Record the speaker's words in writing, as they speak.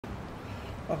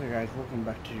Okay guys, welcome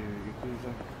back to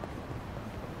Yakuza,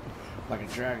 like a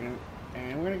dragon,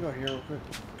 and we're gonna go here real quick,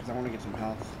 because I want to get some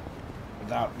health,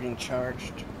 without being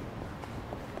charged,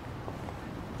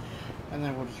 and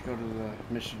then we'll just go to the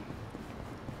mission.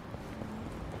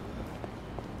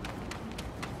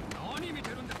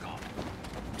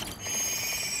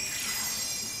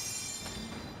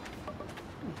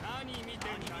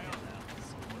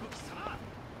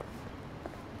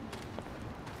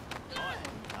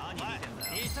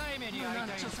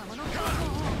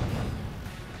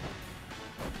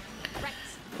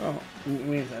 Well, it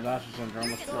means that that's just under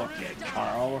almost 4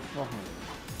 are over 400.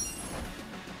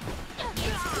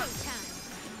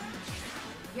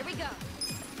 Here we go.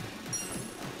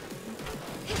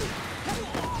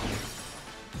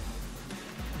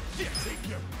 Take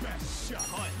your best shot.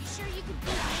 You sure you can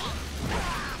beat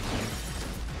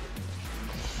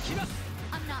me?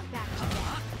 I'm not back to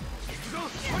that.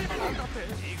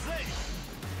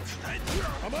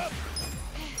 I'm up.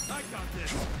 I got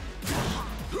this.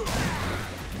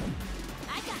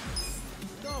 I got this.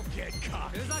 Don't get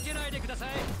caught. Feeling better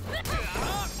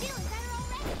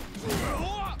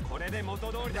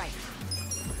already? Right.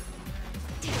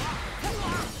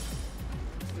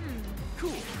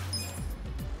 Cool.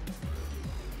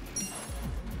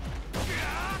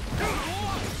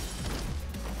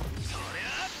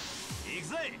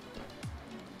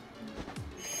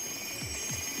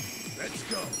 Let's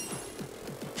go.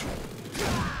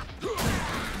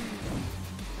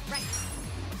 Right.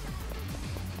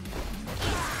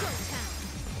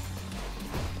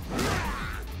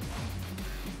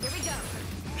 Here we go.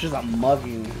 Just a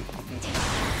mugging.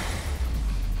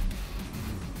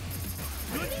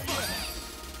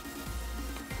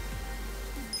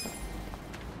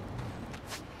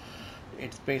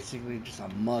 It's basically just a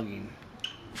mugging.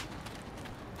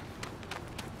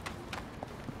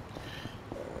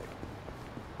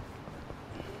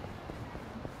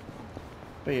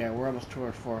 But yeah, we're almost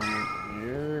towards 400.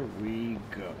 Here we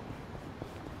go.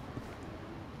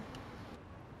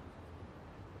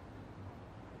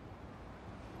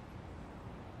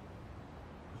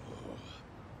 You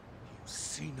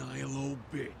senile old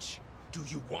bitch. Do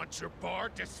you want your bar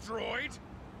destroyed?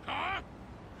 Huh?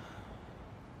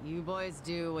 You boys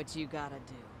do what you gotta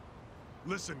do.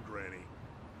 Listen, Granny.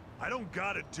 I don't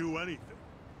gotta do anything.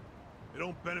 It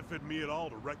don't benefit me at all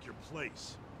to wreck your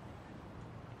place.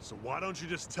 So why don't you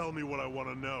just tell me what I want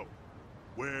to know?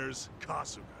 Where's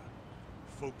Kasuga?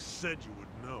 Folks said you would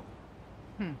know.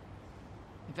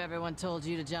 If everyone told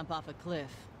you to jump off a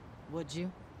cliff, would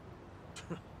you?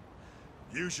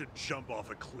 You should jump off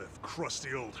a cliff,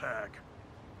 crusty old hag.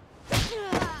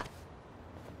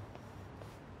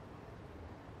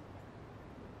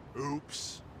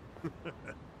 Oops.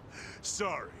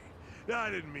 Sorry.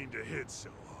 I didn't mean to hit so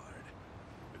hard.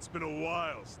 It's been a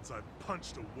while since I've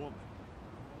punched a woman.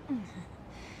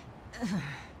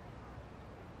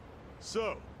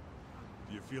 So,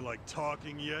 do you feel like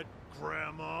talking yet,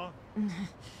 Grandma?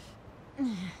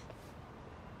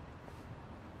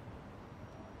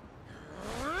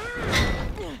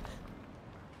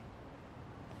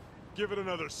 Give it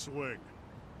another swing.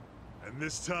 And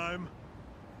this time,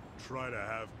 try to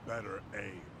have better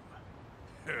aim.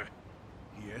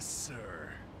 Yes,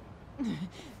 sir.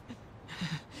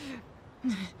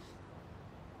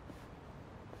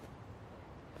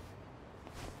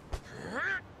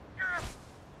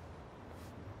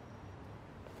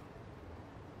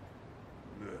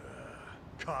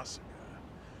 Kasuga,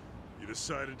 you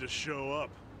decided to show up.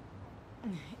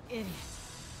 Idiot.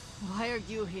 Why are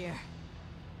you here?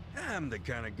 I'm the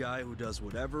kind of guy who does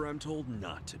whatever I'm told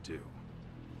not to do.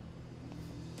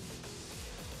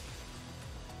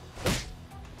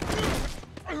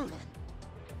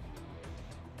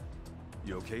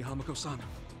 You okay, Hamako-san?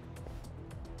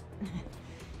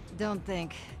 Don't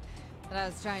think that I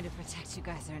was trying to protect you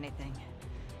guys or anything.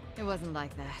 It wasn't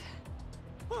like that.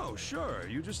 Oh, sure.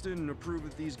 You just didn't approve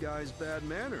of these guys' bad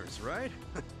manners, right?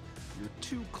 You're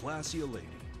too classy a lady.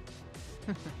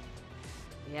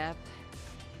 Yep.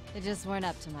 They just weren't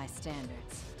up to my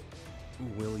standards.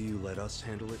 Will you let us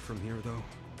handle it from here, though?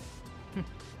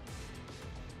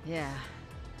 Yeah.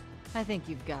 I think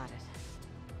you've got it.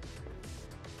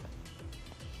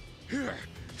 Here,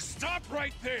 stop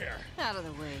right there. Out of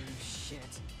the way, you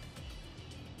shit.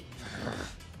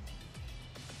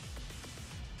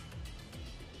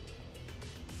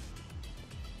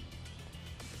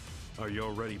 Are you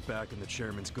already back in the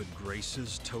chairman's good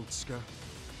graces, Totsuka?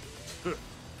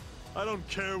 I don't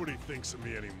care what he thinks of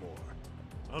me anymore.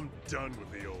 I'm done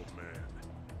with the old man.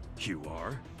 You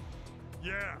are?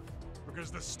 Yeah,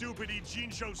 because the stupid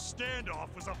Ijincho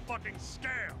standoff was a fucking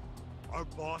scam. Our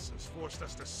bosses forced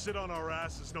us to sit on our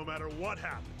asses no matter what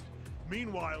happened.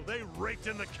 Meanwhile, they raked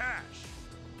in the cash.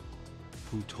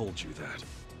 Who told you that?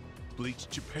 Bleach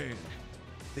Japan.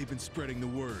 They've been spreading the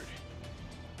word.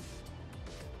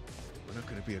 We're not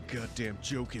gonna be a goddamn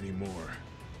joke anymore.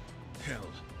 Hell,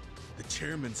 the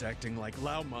chairman's acting like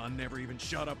Lauman never even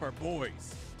shot up our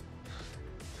boys.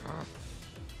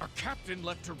 Our captain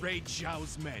left to raid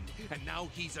Zhao's men, and now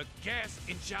he's a guest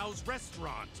in Zhao's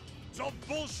restaurant. It's all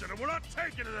bullshit and we're not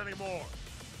taking it anymore.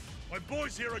 My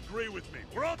boys here agree with me.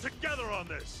 We're all together on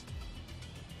this.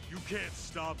 You can't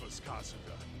stop us,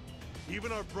 Kasuga.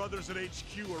 Even our brothers at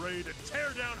HQ are ready to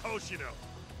tear down Hoshino.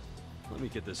 Let me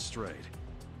get this straight.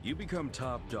 You become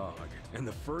top dog, and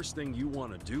the first thing you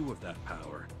want to do with that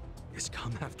power is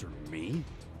come after me?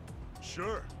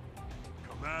 Sure.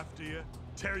 Come after you,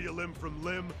 tear you limb from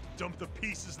limb, dump the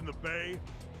pieces in the bay.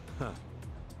 Huh.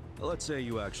 Let's say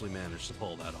you actually managed to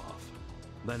pull that off.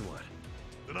 Then what?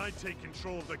 Then I take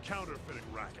control of the counterfeiting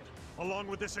racket, along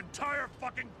with this entire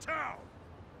fucking town!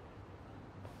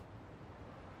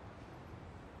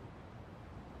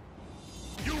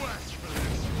 You asked for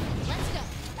this! Let's go.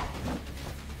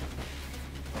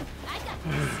 I got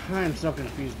this. I am so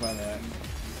confused by that.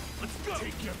 Let's go!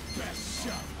 Take your best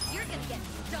shot. You're gonna get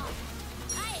stomped.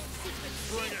 I have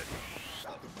secrets. Bring it!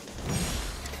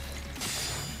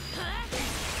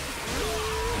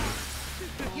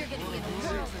 You're gonna be in a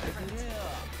world of hurt.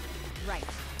 Right.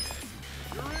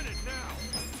 You're in it now!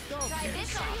 Try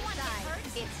this or you want to get hurt?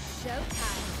 It's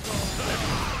showtime, boy.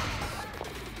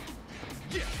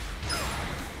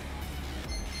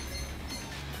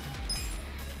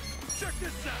 Check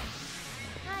this out!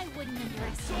 I wouldn't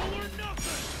underestimate you.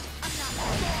 Nothing! I'm not.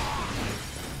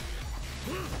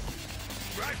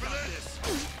 Right for this!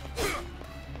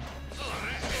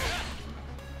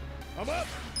 I'm up!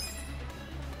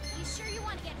 You sure you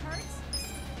want to get hurt?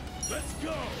 Let's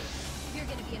go! You're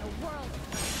gonna be in a world of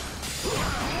hurt.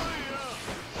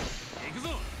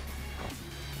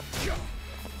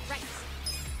 Right.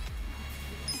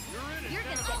 You're in it You're now!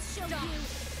 gonna get stomped.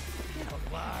 Get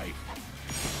alive!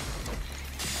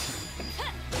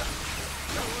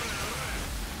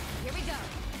 Here we go.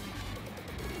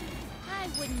 I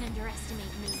wouldn't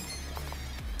underestimate me.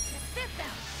 Check this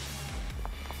out.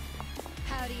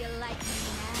 How do you like me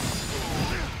now?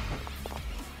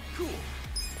 Cool!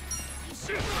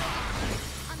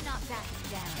 I'm not backing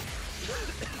down.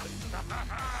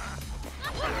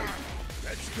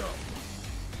 Let's go!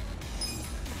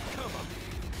 Come on!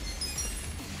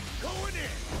 Going in!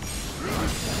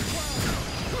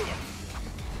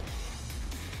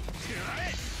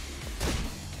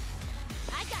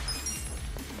 I got this.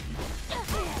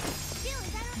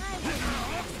 Feeling better? I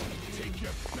wouldn't. Take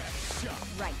your best shot!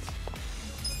 Right.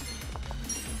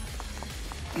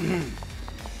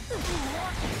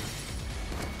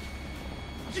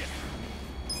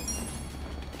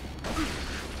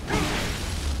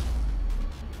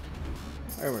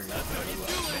 There we go.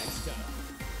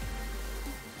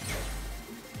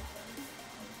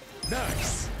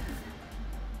 Nice!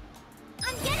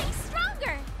 I'm getting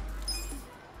stronger.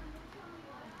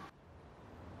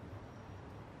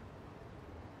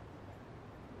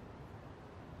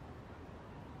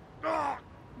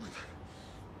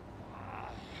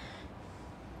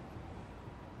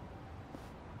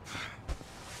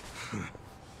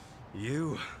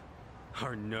 You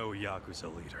are no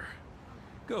Yakuza leader.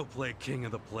 Go play king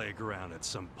of the playground at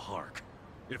some park.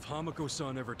 If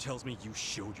Hamako-san ever tells me you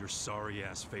showed your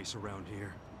sorry-ass face around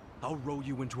here, I'll roll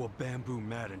you into a bamboo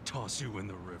mat and toss you in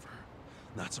the river.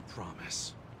 That's a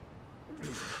promise.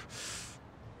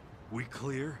 We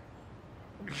clear?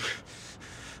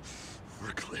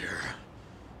 We're clear.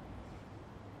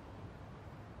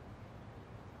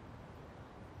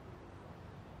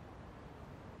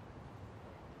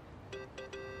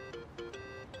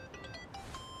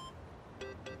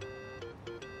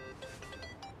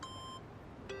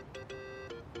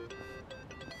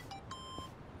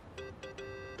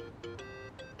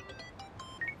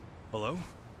 Hello?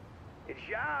 It's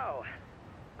Zhao.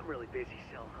 I'm really busy,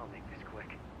 so I'll make this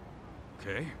quick.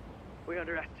 Okay. We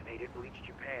underestimated Bleach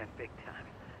Japan big time.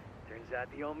 Turns out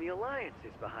the Omi Alliance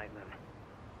is behind them.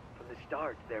 From the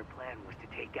start, their plan was to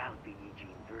take out the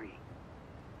Eugene 3.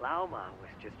 Laoma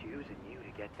was just using you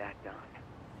to get that done.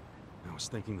 I was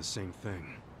thinking the same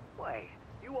thing. Wait,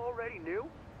 you already knew?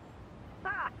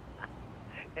 Ha!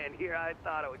 And here I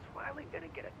thought I was finally gonna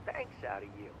get a thanks out of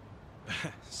you.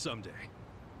 Someday.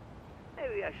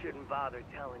 Maybe I shouldn't bother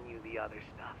telling you the other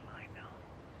stuff I know.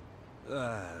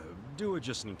 Do it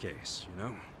just in case, you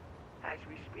know? As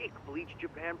we speak, Bleach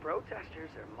Japan protesters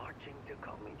are marching to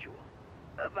Komichua.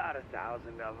 About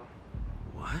 1,000 of them.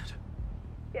 What?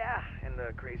 Yeah, and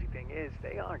the crazy thing is,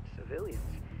 they aren't civilians.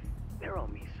 They're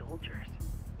Omi soldiers.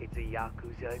 It's a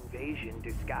Yakuza invasion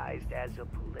disguised as a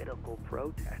political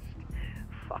protest.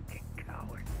 Fucking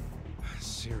cowards.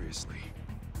 Seriously.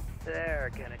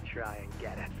 They're gonna try and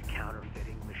get at the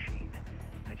counterfeiting machine.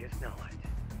 I just know it.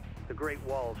 The Great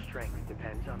Wall's strength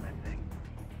depends on that thing.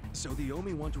 So the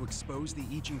Omi want to expose the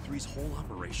Ijin 3's whole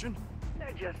operation?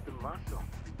 They're just the muscle.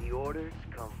 The orders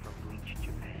come from Bleach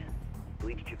Japan.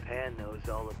 Bleach Japan knows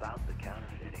all about the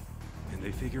counterfeiting. And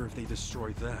they figure if they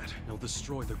destroy that, they'll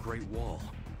destroy the Great Wall.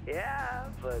 Yeah,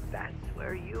 but that's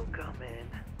where you come in.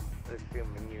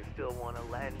 Assuming you still want to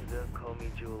lend the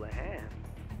Komi Jewel a hand.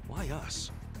 Why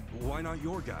us? Why not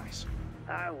your guys?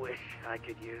 I wish I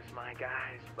could use my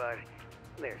guys, but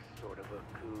there's sort of a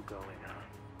coup going on.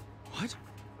 What?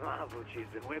 Mabuchi's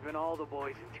been whipping all the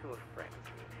boys into a frenzy.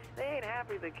 They ain't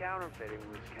happy the counterfeiting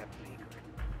was kept secret.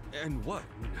 And what?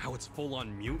 How it's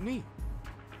full-on mutiny?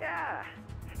 Yeah,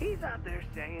 he's out there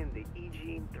saying the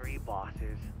Ijin 3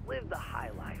 bosses live the high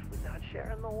life without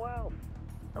sharing the wealth.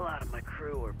 A lot of my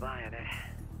crew are buying it.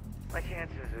 My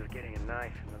chances of getting a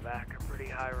knife in the back are pretty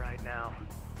high right now.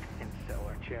 And so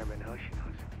are Chairman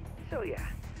Hoshino's. So yeah,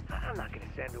 I'm not gonna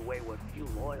send away what few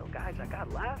loyal guys I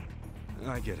got left.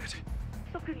 I get it.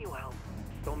 So can you help?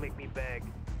 Don't make me beg.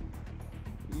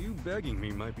 You begging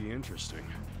me might be interesting.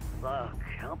 Look,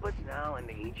 help us now and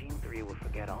the Ijin 3 will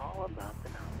forget all about the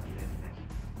Namba business.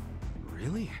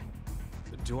 Really?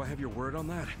 Do I have your word on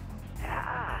that?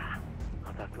 Yeah,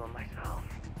 I'll talk to him myself.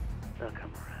 They'll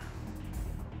come around.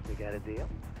 We got a deal?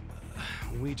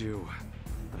 We do.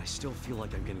 But I still feel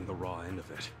like I'm getting the raw end of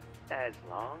it. As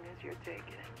long as you're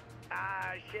taking it.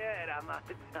 Ah, shit, I'm out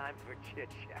of time for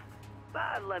chit-chat.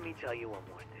 But let me tell you one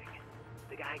more thing.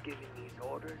 The guy giving these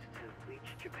orders to Bleach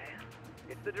Japan,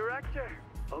 it's the director,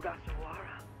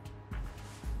 Ogasawara.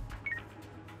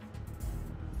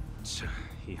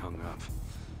 He hung up.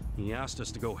 He asked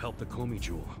us to go help the Komi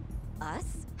Jewel.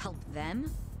 Us? Help them?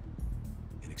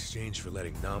 In exchange for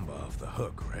letting Namba off the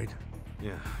hook, right?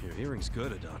 Yeah, your hearing's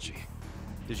good, Adachi.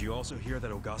 Did you also hear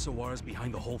that Ogasawara's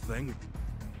behind the whole thing?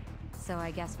 So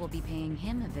I guess we'll be paying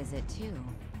him a visit too.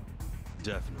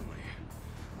 Definitely.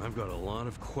 I've got a lot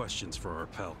of questions for our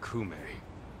pal Kume.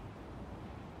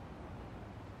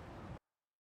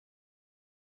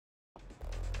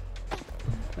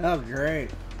 Oh, great.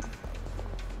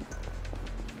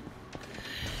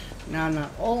 Now,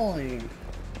 not only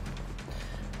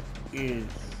is...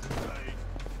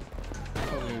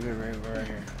 Oh, good, right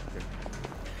here. Good.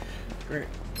 Great.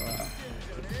 Wow.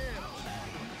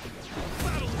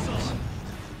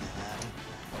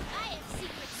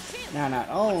 Now, not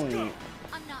only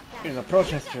is a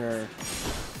protester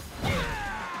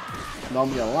the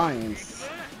Omi Alliance,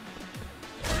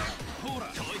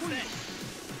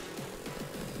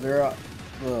 they're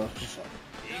just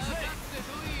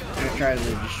gonna try to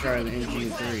destroy the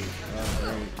NG3. Oh,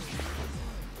 great.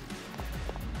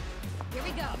 Here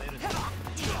we go.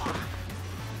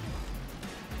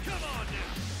 Come on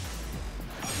now!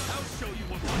 I'll show you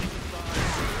what money can buy.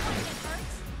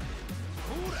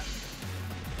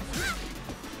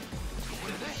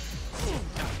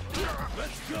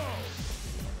 Let's go!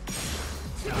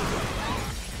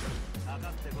 I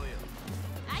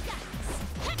got this.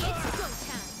 It's go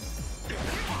time.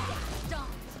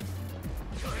 Don't.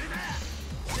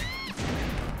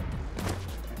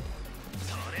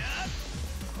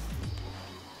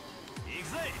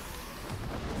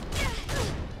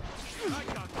 I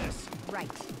got this.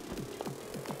 Right.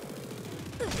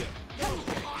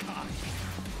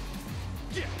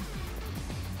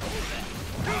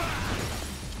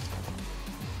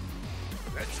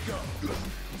 Let's go.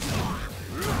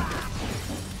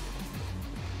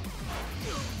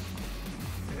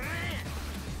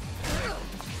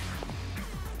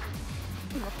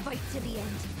 We'll fight to the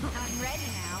end. I'm ready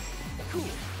now.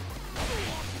 Cool.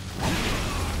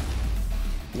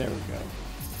 There we go.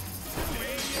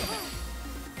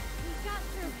 We got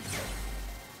through it.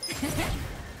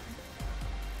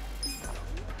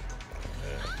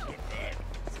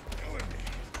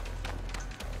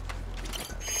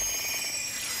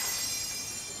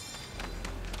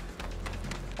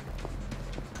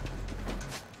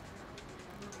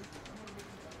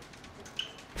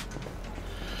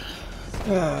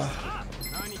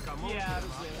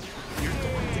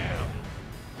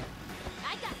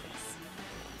 I got this.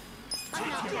 I'm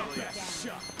not backing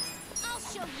down. I'll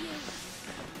show you.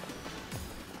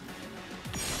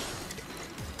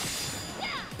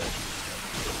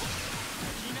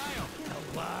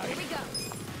 Here we go.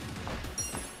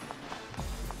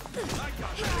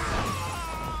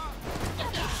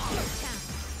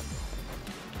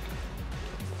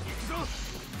 Go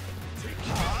time.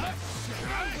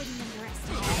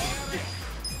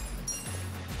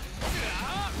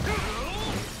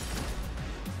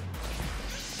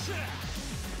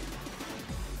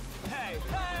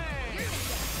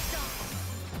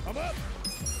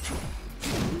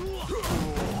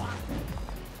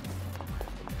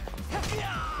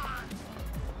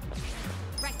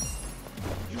 Right.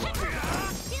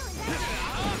 Feeling better.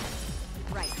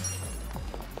 Right.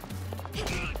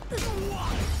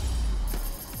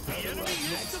 The enemy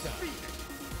is defeated.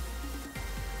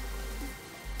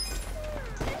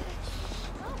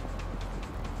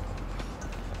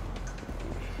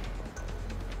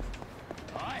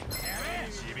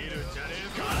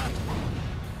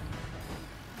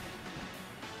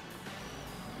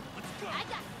 I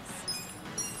got this.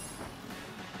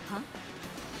 Huh?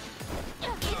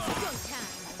 It's go time.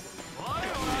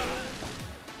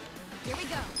 Here we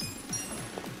go.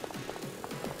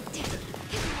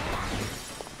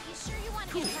 You sure you want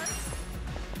to get hurt?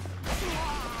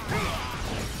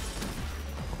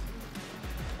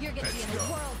 You're gonna be in a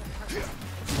world of hurt.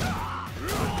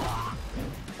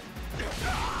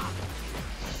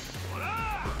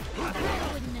 I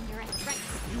wouldn't underestimate.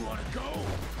 You wanna go?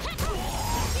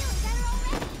 Feeling better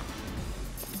already?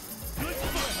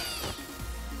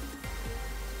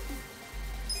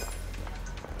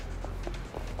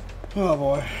 Oh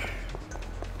boy.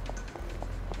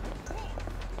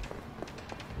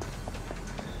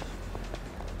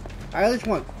 I at least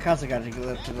want Kasuga to get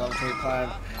up to level 25,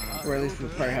 or at least we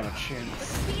probably have a chance.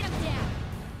 Speed him down.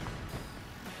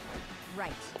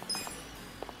 Right.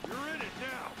 You're in it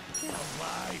now.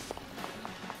 Alive.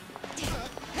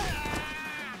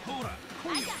 Hold on. I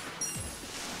got this.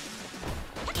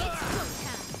 It's go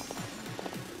time.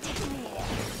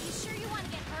 You sure you want to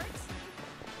get hurt?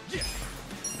 Yeah.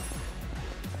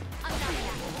 I'm not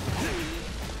that.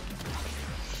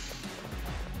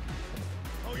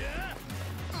 Oh yeah.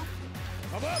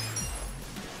 Come up.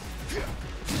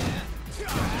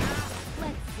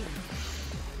 Let's see.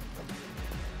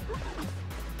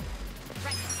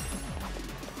 Right.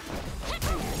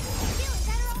 Feeling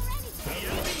better already. The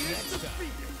enemy is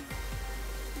defeated.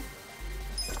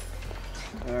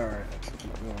 Alright, let's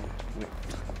keep going. Wait.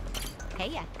 Hey,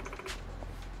 yeah.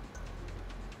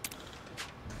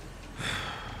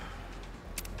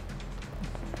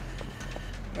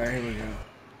 Alright, here we go.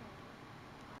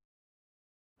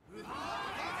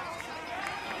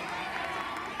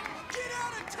 Get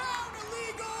out of town,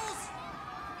 illegals!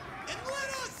 And let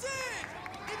us in!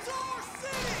 It's our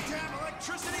city! Damn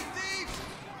electricity thieves!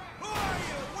 Who are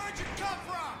you? Where'd you come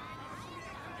from?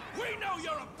 We know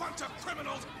you're a bunch of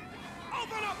criminals!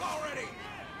 Open up already!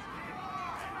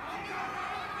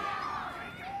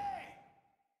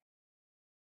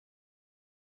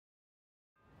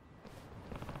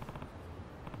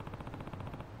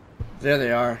 There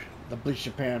they are, the Bleach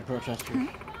Japan protesters. Is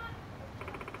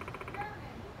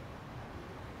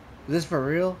this for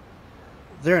real?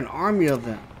 They're an army of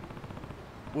them.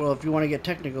 Well, if you want to get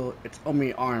technical, it's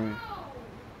Omi Army.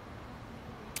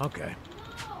 Okay.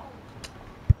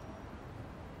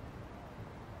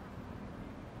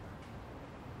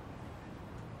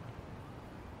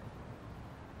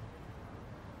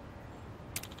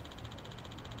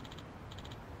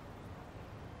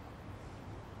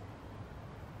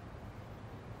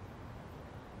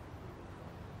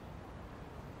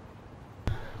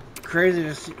 Crazy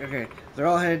to see. Okay, they're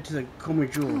all headed to the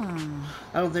Komi Jewel.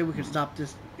 I don't think we can stop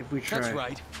this if we try. That's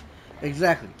right.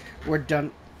 Exactly. We're done.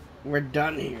 We're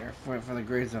done here for the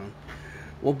gray zone.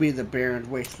 We'll be the barren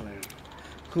wasteland.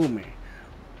 Kumi,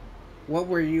 what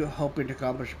were you hoping to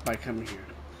accomplish by coming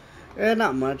here?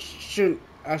 Not much. Shouldn't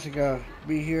Asuka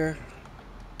be here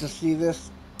to see this?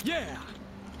 Yeah.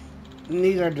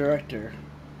 Need our director.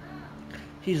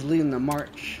 He's leading the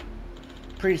march.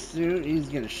 Pretty soon, he's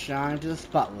gonna shine to the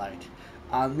spotlight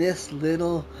on this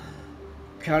little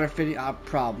counterfeiting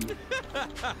problem.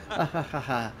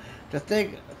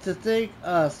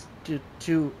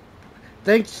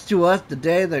 Thanks to us, the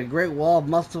day the Great Wall of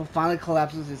Muscle finally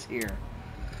collapses is here.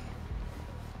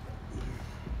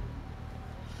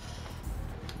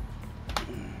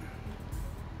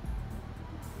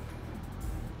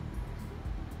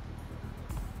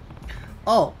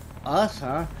 Oh, us,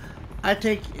 huh? I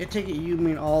take it you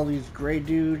mean all these gray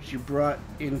dudes you brought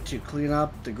in to clean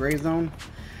up the gray zone?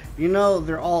 You know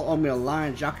they're all Omi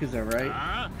Alliance Yakuza, right?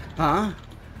 Huh?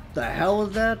 The hell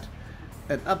was that?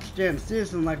 An upstanding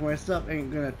citizen like myself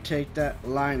ain't gonna take that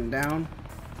line down.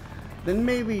 Then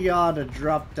maybe you ought to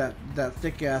drop that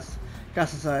thick ass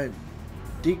Kasasai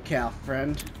decal,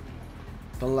 friend.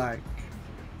 But like,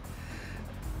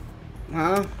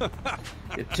 huh?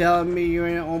 You're telling me you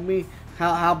ain't Omi?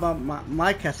 How about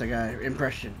my Kasasai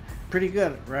impression? Pretty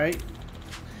good, right?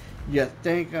 You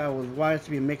think I was wise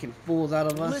to be making fools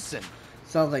out of us? Listen.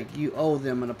 Sounds like you owe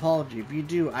them an apology. If you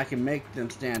do, I can make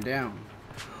them stand down.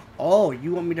 Oh,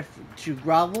 you want me to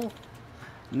grovel?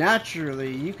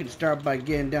 Naturally, you can start by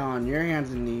getting down on your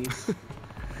hands and knees.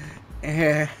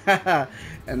 And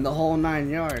the whole 9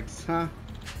 yards, huh?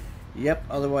 Yep,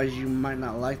 otherwise you might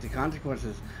not like the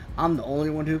consequences. I'm the only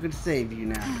one who can save you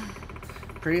now.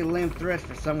 Pretty lame threat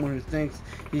for someone who thinks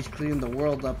he's cleaned the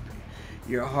world up.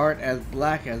 Your heart as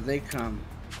black as they come.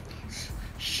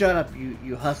 Shut up,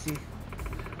 you hussy.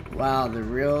 Wow, the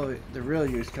real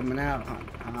you's coming out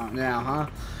now, huh?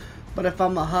 But if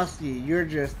I'm a hussy, you're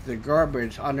just the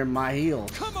garbage under my heels.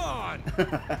 Come on!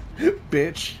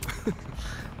 Bitch.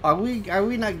 Are we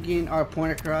not getting our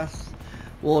point across?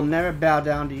 We'll never bow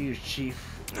down to you, Chief.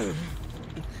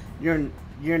 You're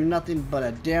nothing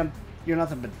but damn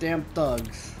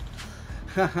thugs.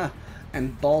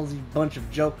 And ballsy bunch of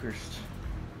jokers.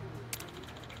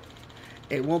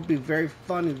 It won't be very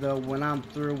funny though when I'm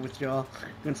through with y'all.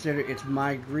 Consider it's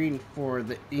my green for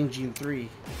the Engine 3.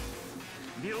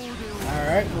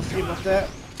 Alright, we'll see about that.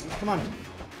 Come on.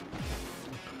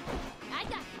 I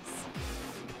got this.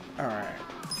 Alright.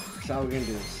 So all we're gonna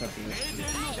do is something this.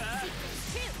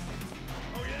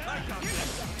 I have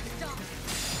secrets too.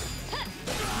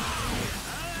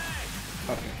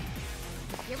 Okay.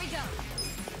 Here we go.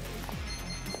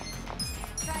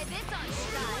 Try this on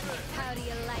style. How do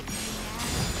you like me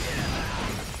now?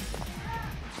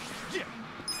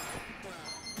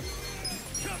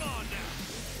 Come on now.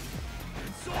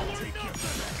 It's all or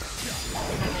nothing.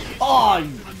 Oh, I'm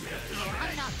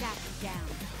not backing down.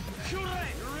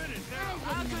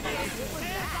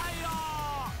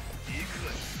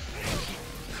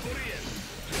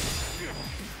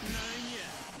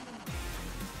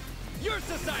 Your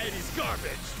society's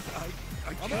garbage.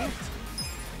 I can't.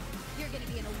 You're gonna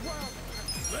be in a world of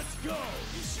hurt. Let's go.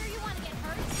 You sure you want to get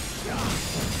hurt?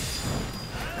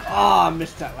 oh, I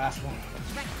missed that last one.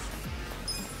 Right.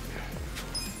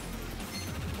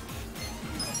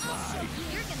 I'll show you.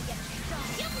 You're gonna get strong.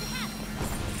 You can have it.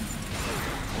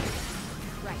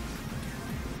 Right.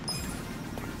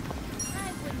 I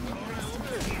wouldn't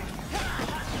underestimate you.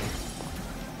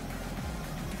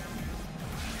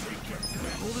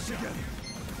 Hold it together.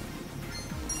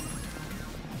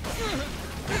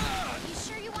 You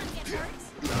sure you want to get hurt?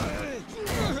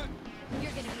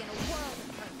 You're gonna be in a world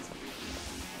of hurt.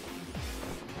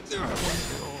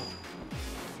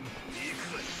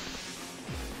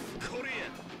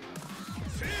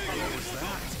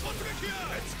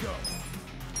 Let's go.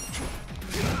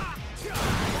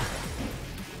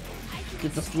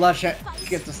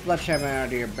 Get the sledgehammer out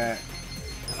of your back.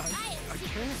 I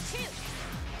can't. Too.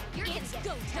 You're gonna get go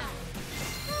time.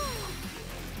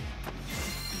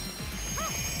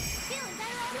 Feeling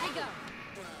better already. Here we go.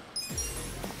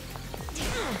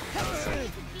 Sure you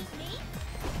can beat me?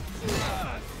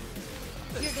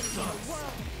 You're gonna be in a world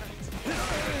of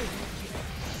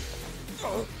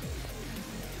hurt.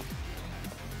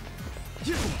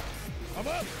 I'm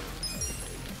up.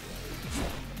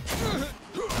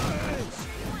 You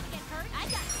wanna get hurt? I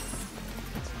got this.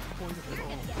 Point of it You're all.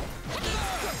 gonna get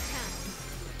go time.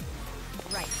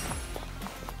 Right.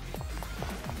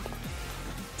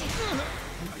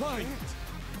 I'm fine.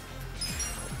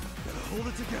 Gotta hold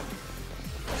it together.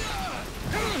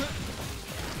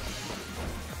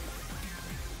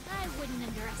 I wouldn't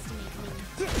underestimate me.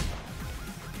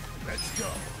 Let's go.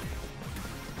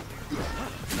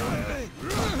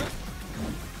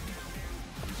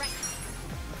 Right.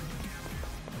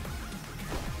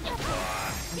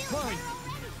 Feeling fine. better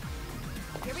already.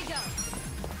 Here we go.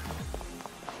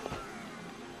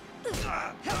 Go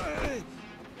time.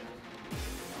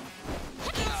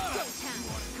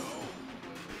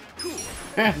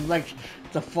 Like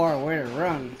it's a far way to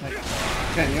run. It's like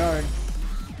 10 yards.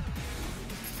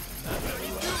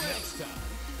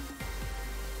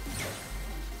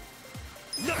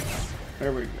 Next time.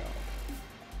 There we go.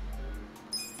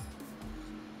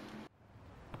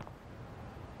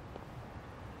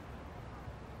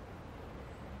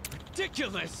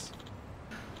 Ridiculous.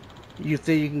 You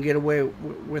think you can get away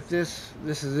with this?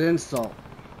 This is an insult.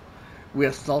 We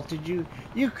assaulted you?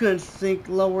 You couldn't sink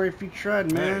lower if you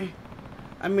tried, man. Hey.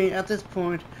 I mean, at this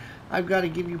point, I've got to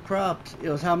give you props. It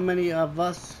was how many of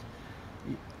us?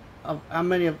 How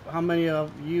many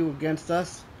of you against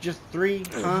us? Just 3,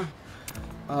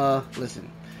 huh?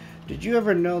 Listen. Did you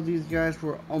ever know these guys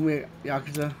were Omi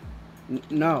Yakuza?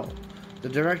 No. The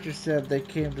director said they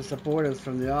came to support us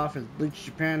from the office Bleach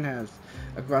Japan has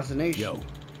across the nation. Yo.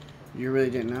 You really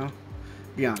didn't know?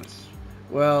 Be honest.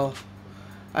 Well,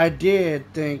 I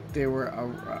did think they were a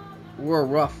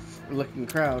rough-looking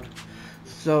crowd,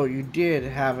 so you did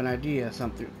have an idea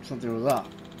something was up.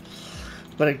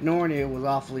 But ignoring it was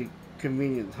awfully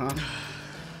convenient, huh?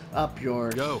 Up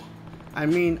yours. Go. I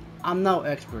mean, I'm no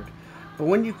expert, but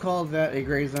when you call that a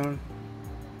gray zone,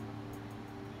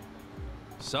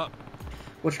 Sup?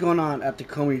 what's going on at the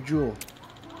Comey Jewel?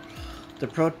 The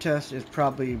protest is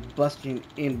probably busting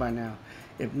in by now.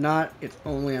 If not, it's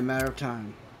only a matter of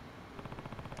time.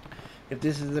 If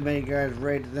this is the many guys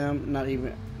raid them, not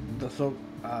even the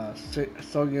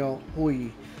Sogyo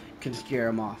Hui can scare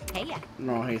them off. Hey, yeah.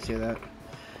 No, I hate to say that.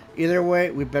 Either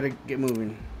way, we better get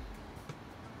moving.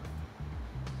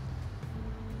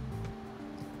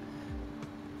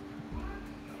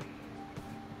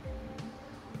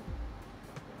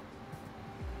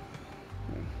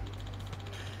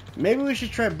 Maybe we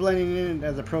should try blending in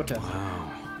as a protester.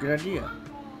 Wow. Good idea.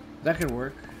 That could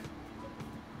work.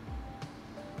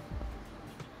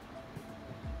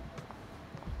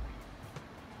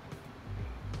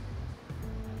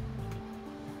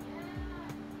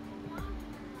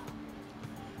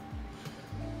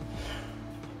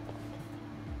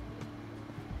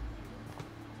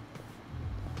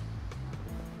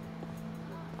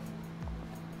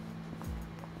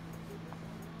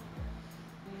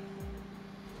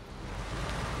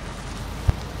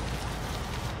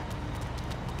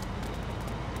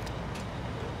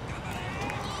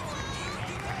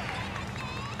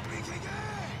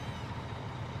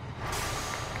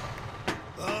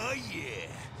 Oh yeah,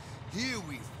 here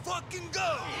we fucking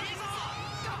go!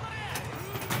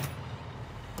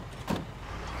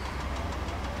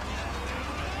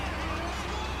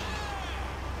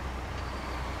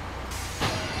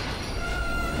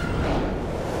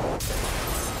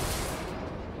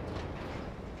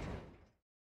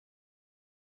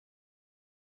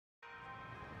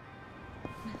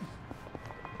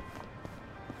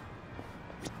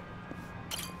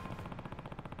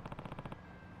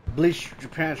 Bleach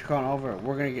Japan's calling over.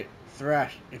 We're gonna get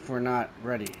thrashed if we're not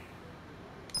ready.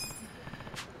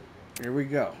 Here we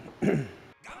go. Hey,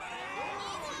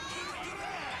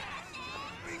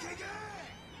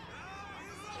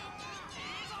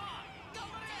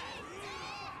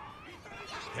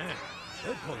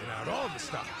 they're pulling out all the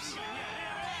stops.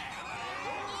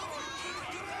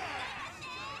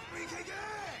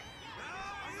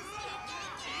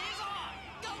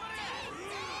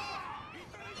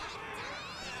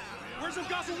 Where's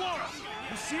Ogasawara?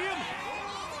 You see him?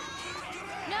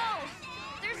 No!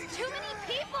 There's too many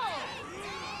people!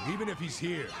 Even if he's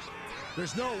here,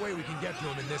 there's no way we can get to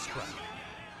him in this crowd.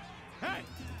 Hey,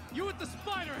 you with the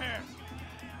spider hair!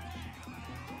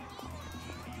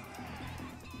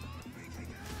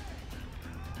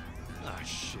 Ah,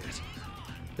 shit.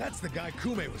 That's the guy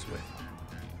Kume was with.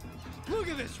 Look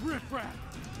at this riffraff!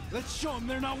 Let's show them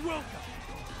they're not welcome!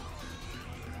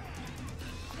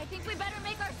 I think we better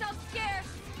make ourselves scarce.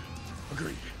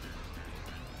 Agreed.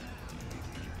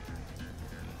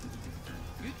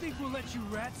 You think we'll let you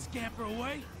rats scamper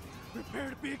away? Prepare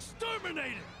to be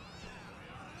exterminated!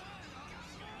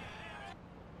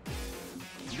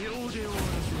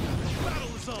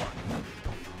 Battle is on!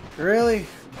 Really?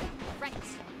 Right.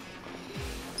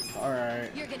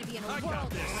 Alright. You're gonna be in a I world got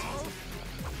this. battle.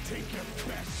 Take your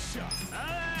best shot.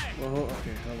 Hey! Well,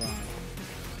 okay, hold on.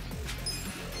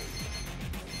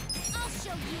 I'll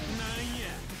show you. Not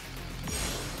yet.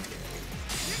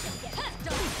 You're gonna get pissed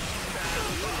off.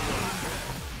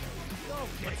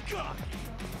 Let's go!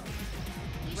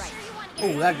 You Right. sure you want to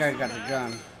get Oh, that guy got the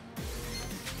gun.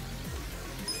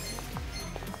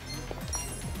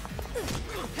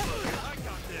 I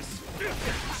got this. You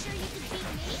sure you can beat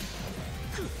me?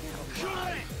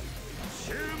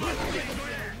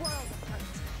 World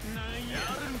hurt.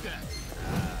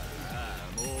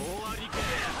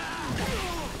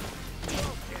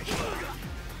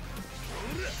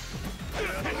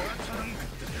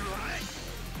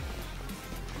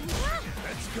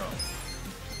 Let's go.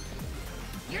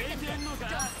 You're gonna get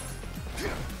stuck.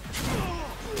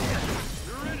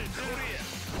 You're in it, Julia.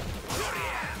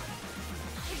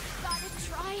 I've gotta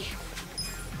try.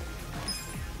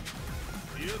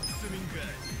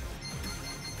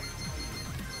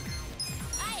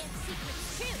 I have secrets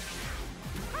too.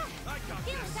 I got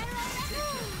Feeling better already?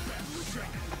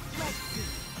 Let's see.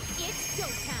 It's go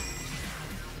time.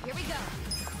 Here we go.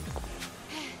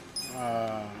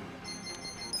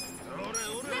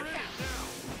 Zip that.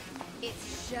 It's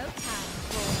showtime,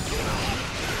 boy.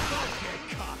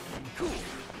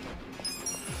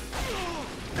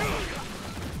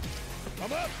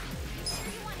 Come up. You sure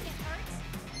you want to get hurt?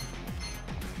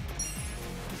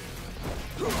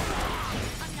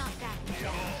 I'm not that bad.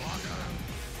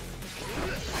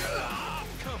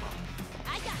 Come on.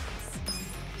 I got this.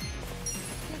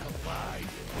 Get alive.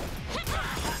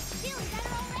 Feeling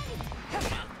better already.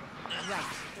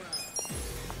 Right.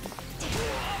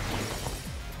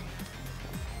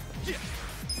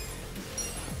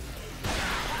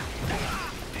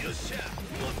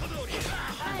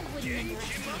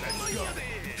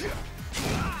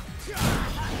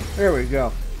 There we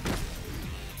go.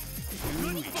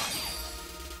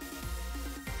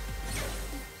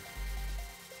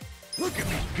 Look at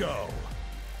me go!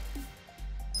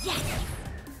 Yes!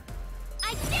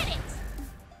 I did it!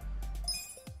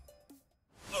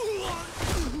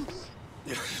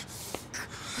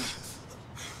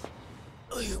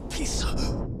 Oh, you piece of...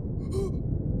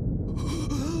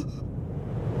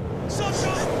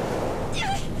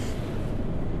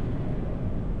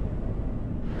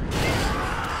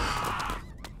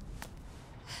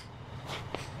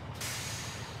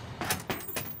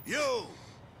 Yo!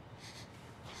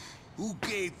 Who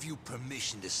gave you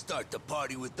permission to start the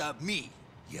party without me,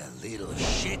 you little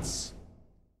shits?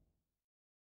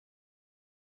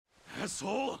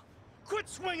 Asshole! Quit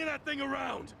swinging that thing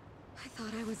around! I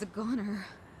thought I was a goner.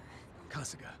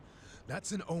 Kasuga,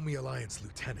 that's an Omi Alliance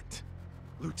lieutenant.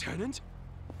 Lieutenant?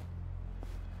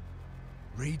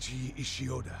 Reiji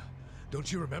Ishioda.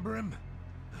 Don't you remember him?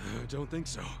 Don't think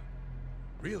so.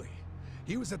 Really?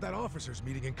 He was at that officers'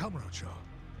 meeting in Kamurocho.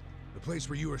 The place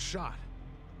where you were shot.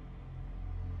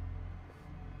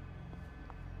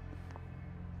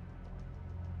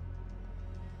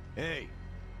 Hey,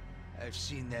 I've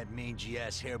seen that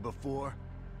mangy-ass hair before.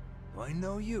 I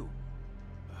know you.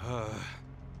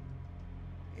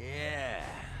 Yeah,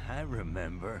 I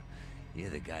remember. You're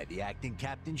the guy the acting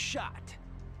captain shot.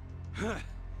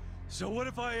 So what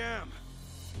if I am?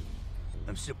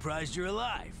 I'm surprised you're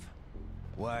alive.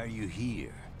 Why are you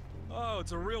here? Oh,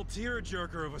 it's a real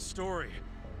tearjerker of a story.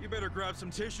 You better grab some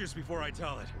tissues before I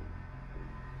tell it.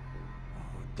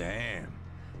 Oh, damn.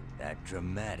 That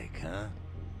dramatic, huh?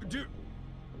 Do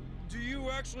you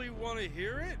actually want to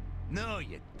hear it? No,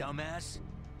 you dumbass.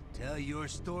 Tell your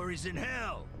stories in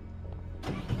hell.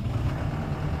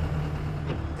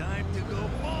 Time to go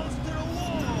balls to the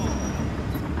wall!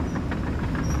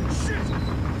 Shit!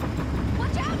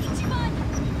 Watch out, Ichiban!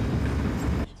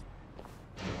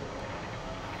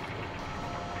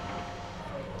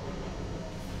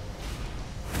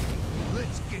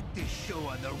 Let's get this show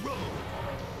on the road!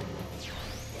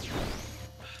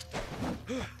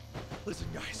 Listen,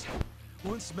 guys.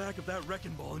 One smack of that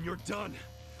wrecking ball and you're done.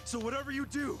 So whatever you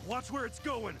do, watch where it's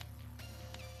going.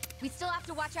 We still have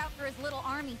to watch out for his little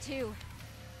army, too.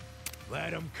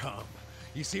 Let him come.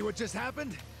 You see what just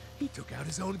happened? He took out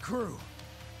his own crew.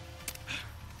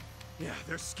 Yeah,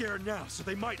 they're scared now, so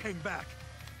they might hang back.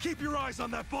 Keep your eyes on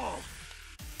that ball.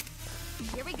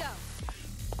 Here we go.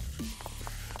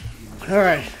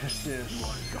 Alright, let's do this.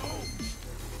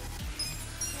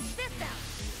 Check this out.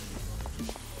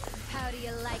 How do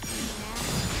you like me now?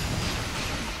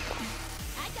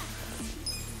 I got this.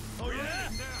 Oh yeah?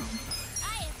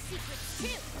 I have secrets,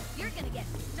 too. You're gonna get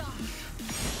stoned.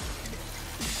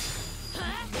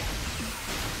 Huh?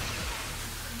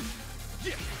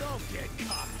 Yeah, don't get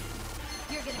caught.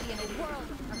 You're gonna be in a world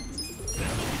of hurt.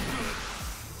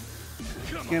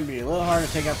 It's gonna be a little hard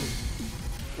to take out this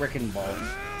wrecking ball.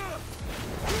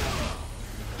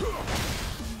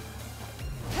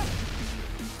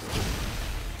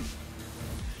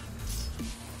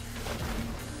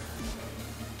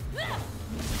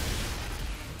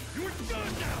 You're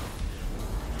done now!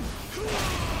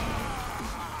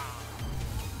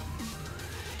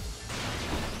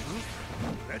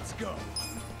 Let's go.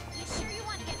 You sure you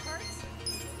want to get hurt?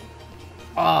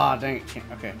 Ah, dang it.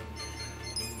 Okay.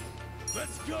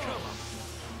 Let's go!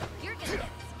 You're gonna get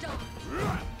stoned. You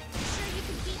sure you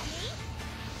can beat me?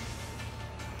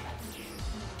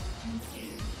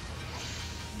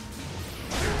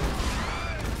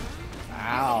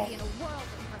 Ow. You're gonna be in a world of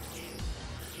hurt.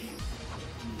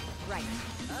 Right.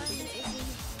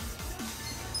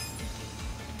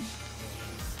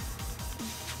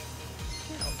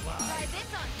 Try this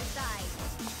on your side.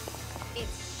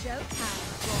 It's showtime,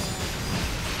 boy.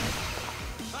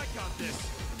 I got this!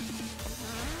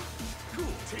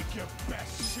 Cool, take your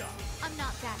best shot. I'm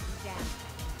not backing down.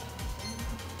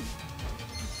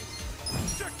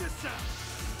 Check this out!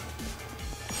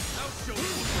 I'll show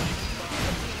you!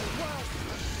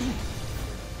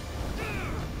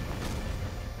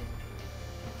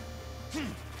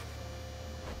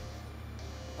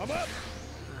 I'm up!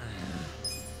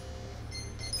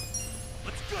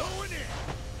 Let's go! In it!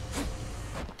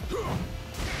 Here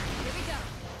we go.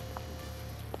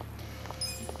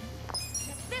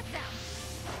 Check this out.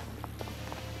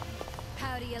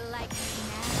 How do you like me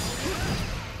now?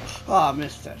 Oh, I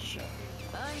missed that shot.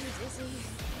 I'm dizzy.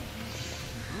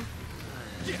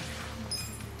 Yeah!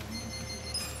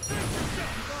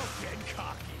 Don't get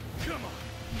cocky. Come on!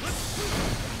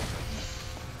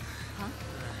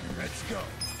 Let's go.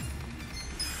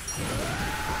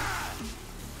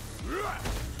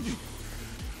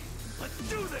 Let's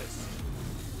do this!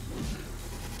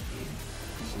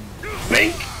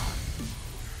 Bink!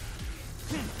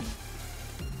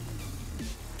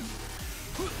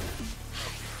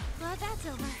 Well, that's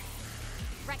over.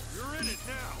 Right. You're in it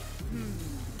now.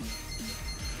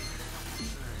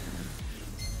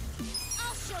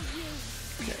 I'll show you.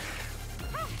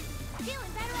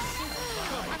 Feeling better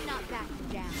already? I'm not backing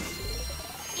down.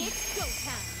 It's go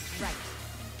time. Right.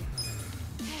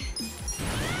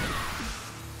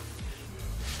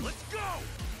 Let's go!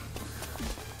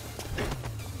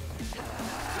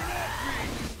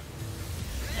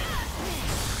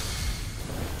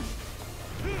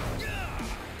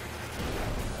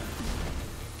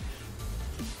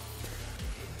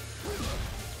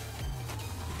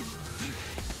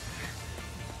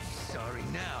 Sorry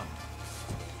now.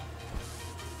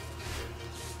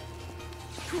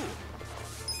 Cool.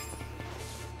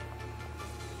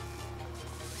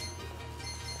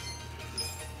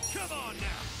 Come on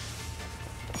now.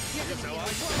 You're gonna That's how be I a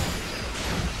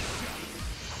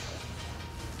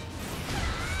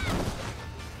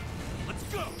Let's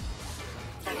go.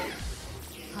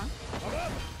 Huh?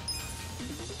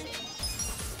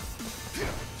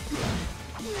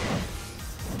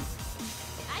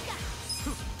 I got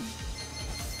this.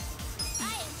 I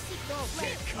am secret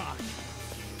blade. Get cocked.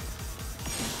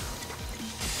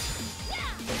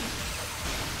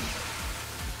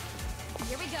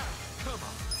 Here we go. Come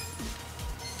on.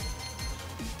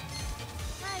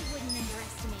 I wouldn't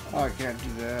underestimate you. Oh, I can't do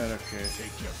that. Okay.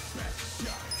 Take your best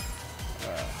shot.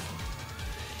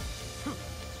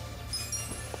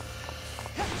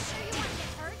 Sure you want to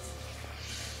get hurt?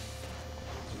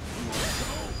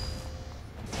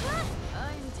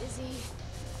 I'm dizzy.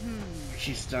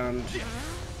 She's stunned.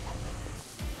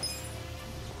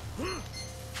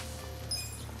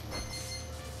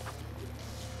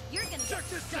 You're gonna get Check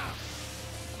this out.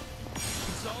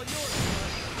 It's all yours,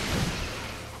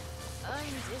 I'm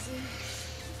dizzy.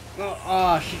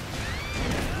 Oh, she.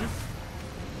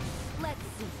 Let's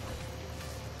see.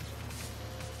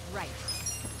 Right.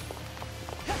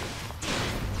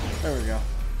 There we go.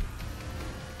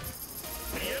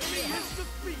 The enemy is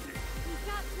defeated. We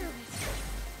got through it.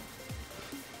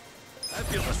 I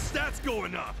feel the stats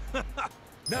going up!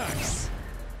 Nice.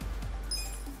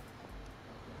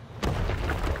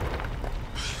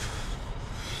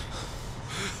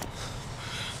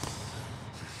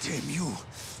 Damn you!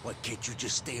 Why can't you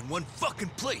just stay in one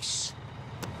fucking place?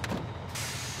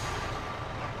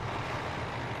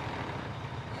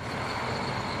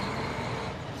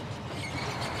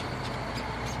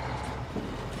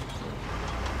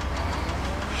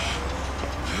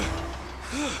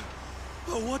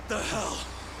 Oh, what the hell?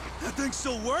 That thing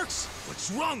still works?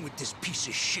 What's wrong with this piece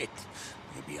of shit?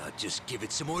 Maybe I'll just give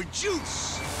it some more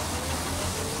juice.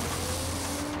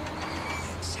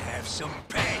 Let's have some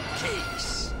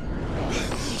pancakes.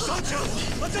 Sancho!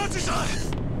 Atachi-san!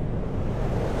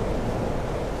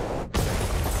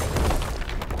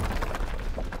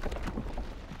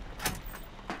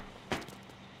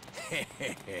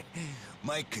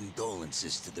 My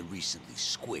condolences to the recently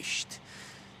squished.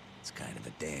 It's kind of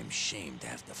a damn shame to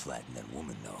have to flatten that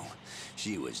woman, though.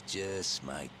 She was just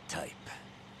my type.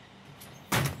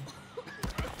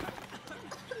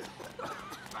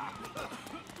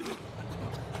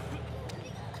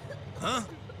 Huh?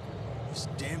 This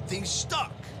damn thing's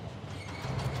stuck.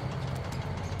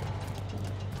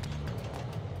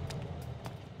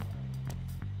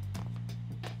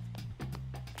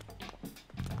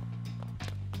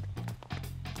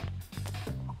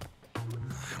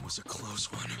 That was a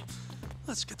close one.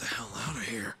 Let's get the hell out of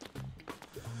here.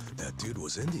 That dude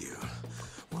was into you.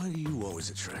 Why do you always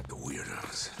attract the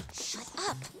weirdos? Shut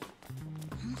up.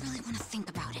 I don't really want to think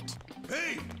about it.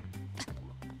 Hey!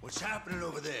 What's happening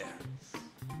over there?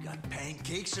 Got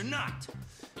pancakes or not?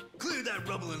 Clear that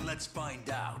rubble and let's find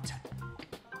out.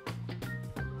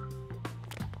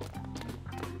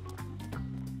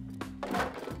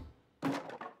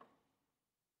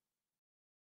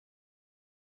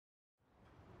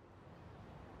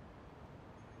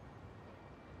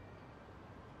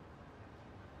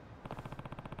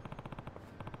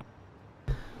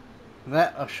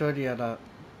 That I showed you the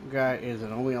guy is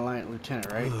an only Alliant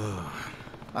lieutenant, right?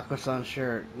 Aqua-san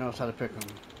sure knows how to pick him.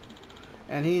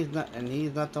 And he's not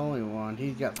the only one.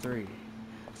 He's got three.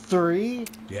 Three?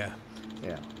 Yeah.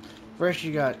 Yeah. First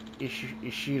you got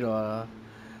Ishida,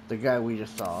 the guy we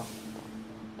just saw.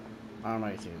 I don't know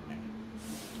how you say his name.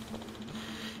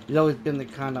 He's always been the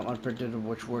kind of unpredictable,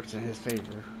 which works in his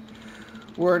favor.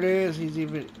 Word is, he's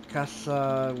even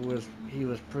Kasa was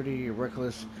pretty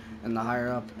reckless, and the higher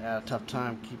up at a tough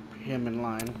time keep him in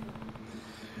line.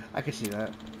 I can see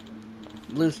that.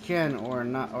 Loose can or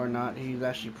not, he's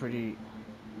actually pretty.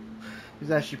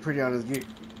 He's actually pretty on his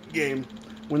game.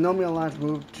 When Nomi Alliance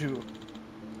moved to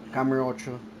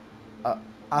Kamurocho,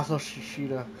 Aso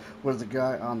Shishida was the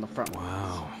guy on the front lines.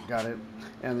 Wow. Got it.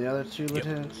 And the other two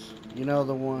lieutenants, you know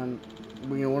the one,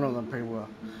 we know one of them pretty well.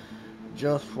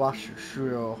 Joe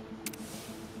Swashiro.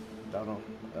 Don't know.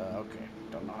 Okay.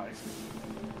 Don't know how to speak.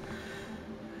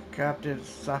 Captain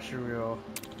Sashiro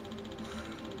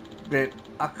been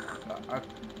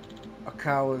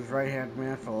Akawa's right-hand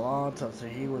man for a long time, so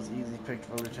he was easy picked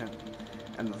for lieutenant.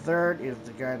 And the third is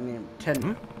the guy named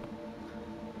Tendo.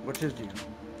 What's his deal?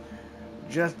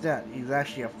 Just that, he's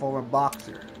actually a former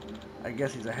boxer. I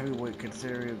guess he's a heavyweight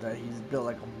considering that he's built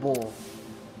like a bull.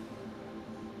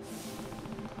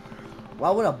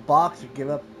 Why would a boxer give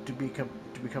up to become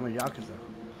a Yakuza?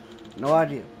 No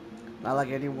idea. Not like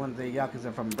anyone the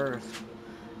Yakuza from birth.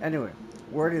 Anyway,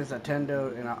 word is that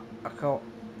Tendo and Ako,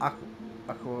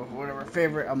 whatever,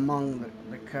 favorite among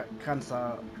the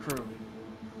Kansa crew.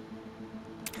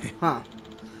 Huh.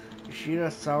 Yoshida,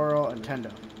 Sauro, and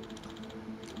Tendo.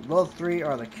 Both three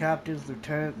are the captains,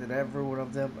 lieutenants, and every one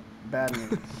of them bad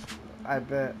names. I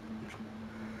bet.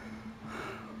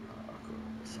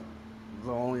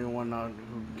 The only one who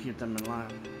can keep them in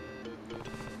line.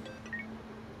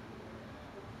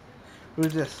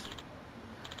 Who's this?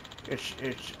 It's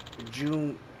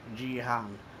Jun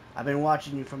Ji-han. I've been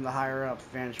watching you from the higher up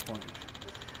vantage point.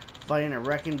 Fighting a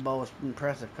wrecking ball is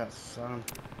impressive, son.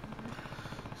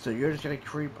 So you're just gonna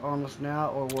creep on us now,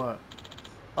 or what?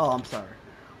 Oh, I'm sorry.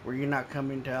 Were you not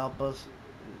coming to help us?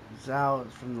 Zhao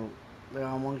from the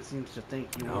Leon One seems to think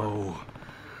you were.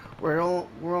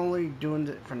 We're only doing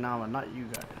it for Nama, not you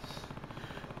guys.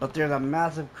 But there's a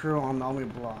massive crew on the Omi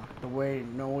block. No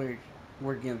way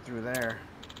we're getting through there.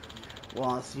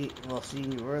 Well,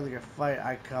 seeing you earlier fight,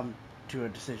 I come to a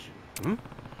decision.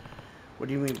 What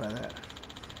do you mean by that?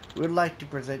 We would like to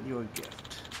present you a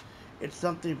gift. It's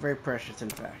something very precious, in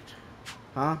fact.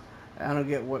 Huh? I don't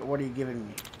get what are you giving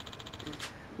me?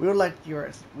 We would like your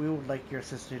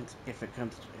assistance if it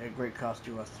comes at a great cost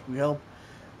to us. We hope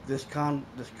this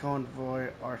convoy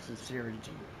are sincere to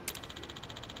you.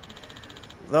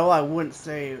 Though I wouldn't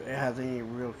say it has any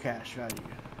real cash value.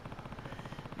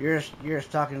 You're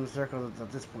just talking in circles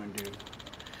at this point, dude.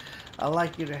 I'd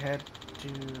like you to head to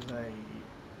the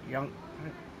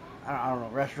I don't know,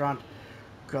 restaurant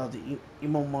called the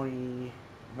Imomori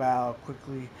Val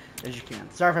quickly as you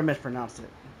can. Sorry if I mispronounced it.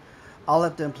 I'll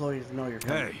let the employees know you're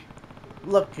coming. Hey.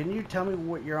 Look, can you tell me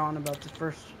what you're on about this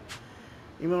first?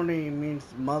 Imomori means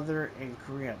mother in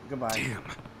Korean. Goodbye. Damn.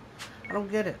 I don't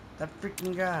get it. That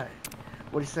freaking guy.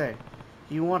 What'd he say?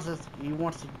 He wants to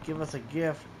give us a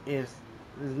gift. Is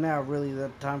now really the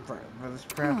time for this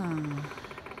crap?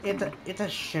 It's a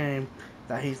shame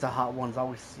that he's the hot one.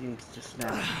 Always seems to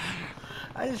snap.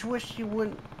 I just wish he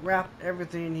wouldn't wrap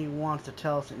everything he wants to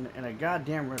tell us in a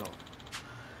goddamn riddle.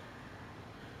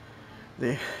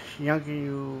 The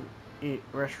Yankee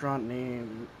restaurant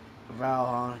named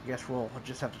Valha. Guess we'll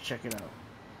just have to check it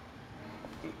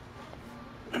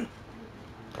out.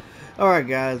 Alright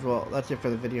guys, well that's it for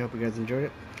the video. Hope you guys enjoyed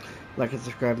it. Like and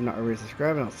subscribe if not already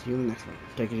subscribed, and I'll see you in the next one.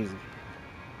 Take it easy.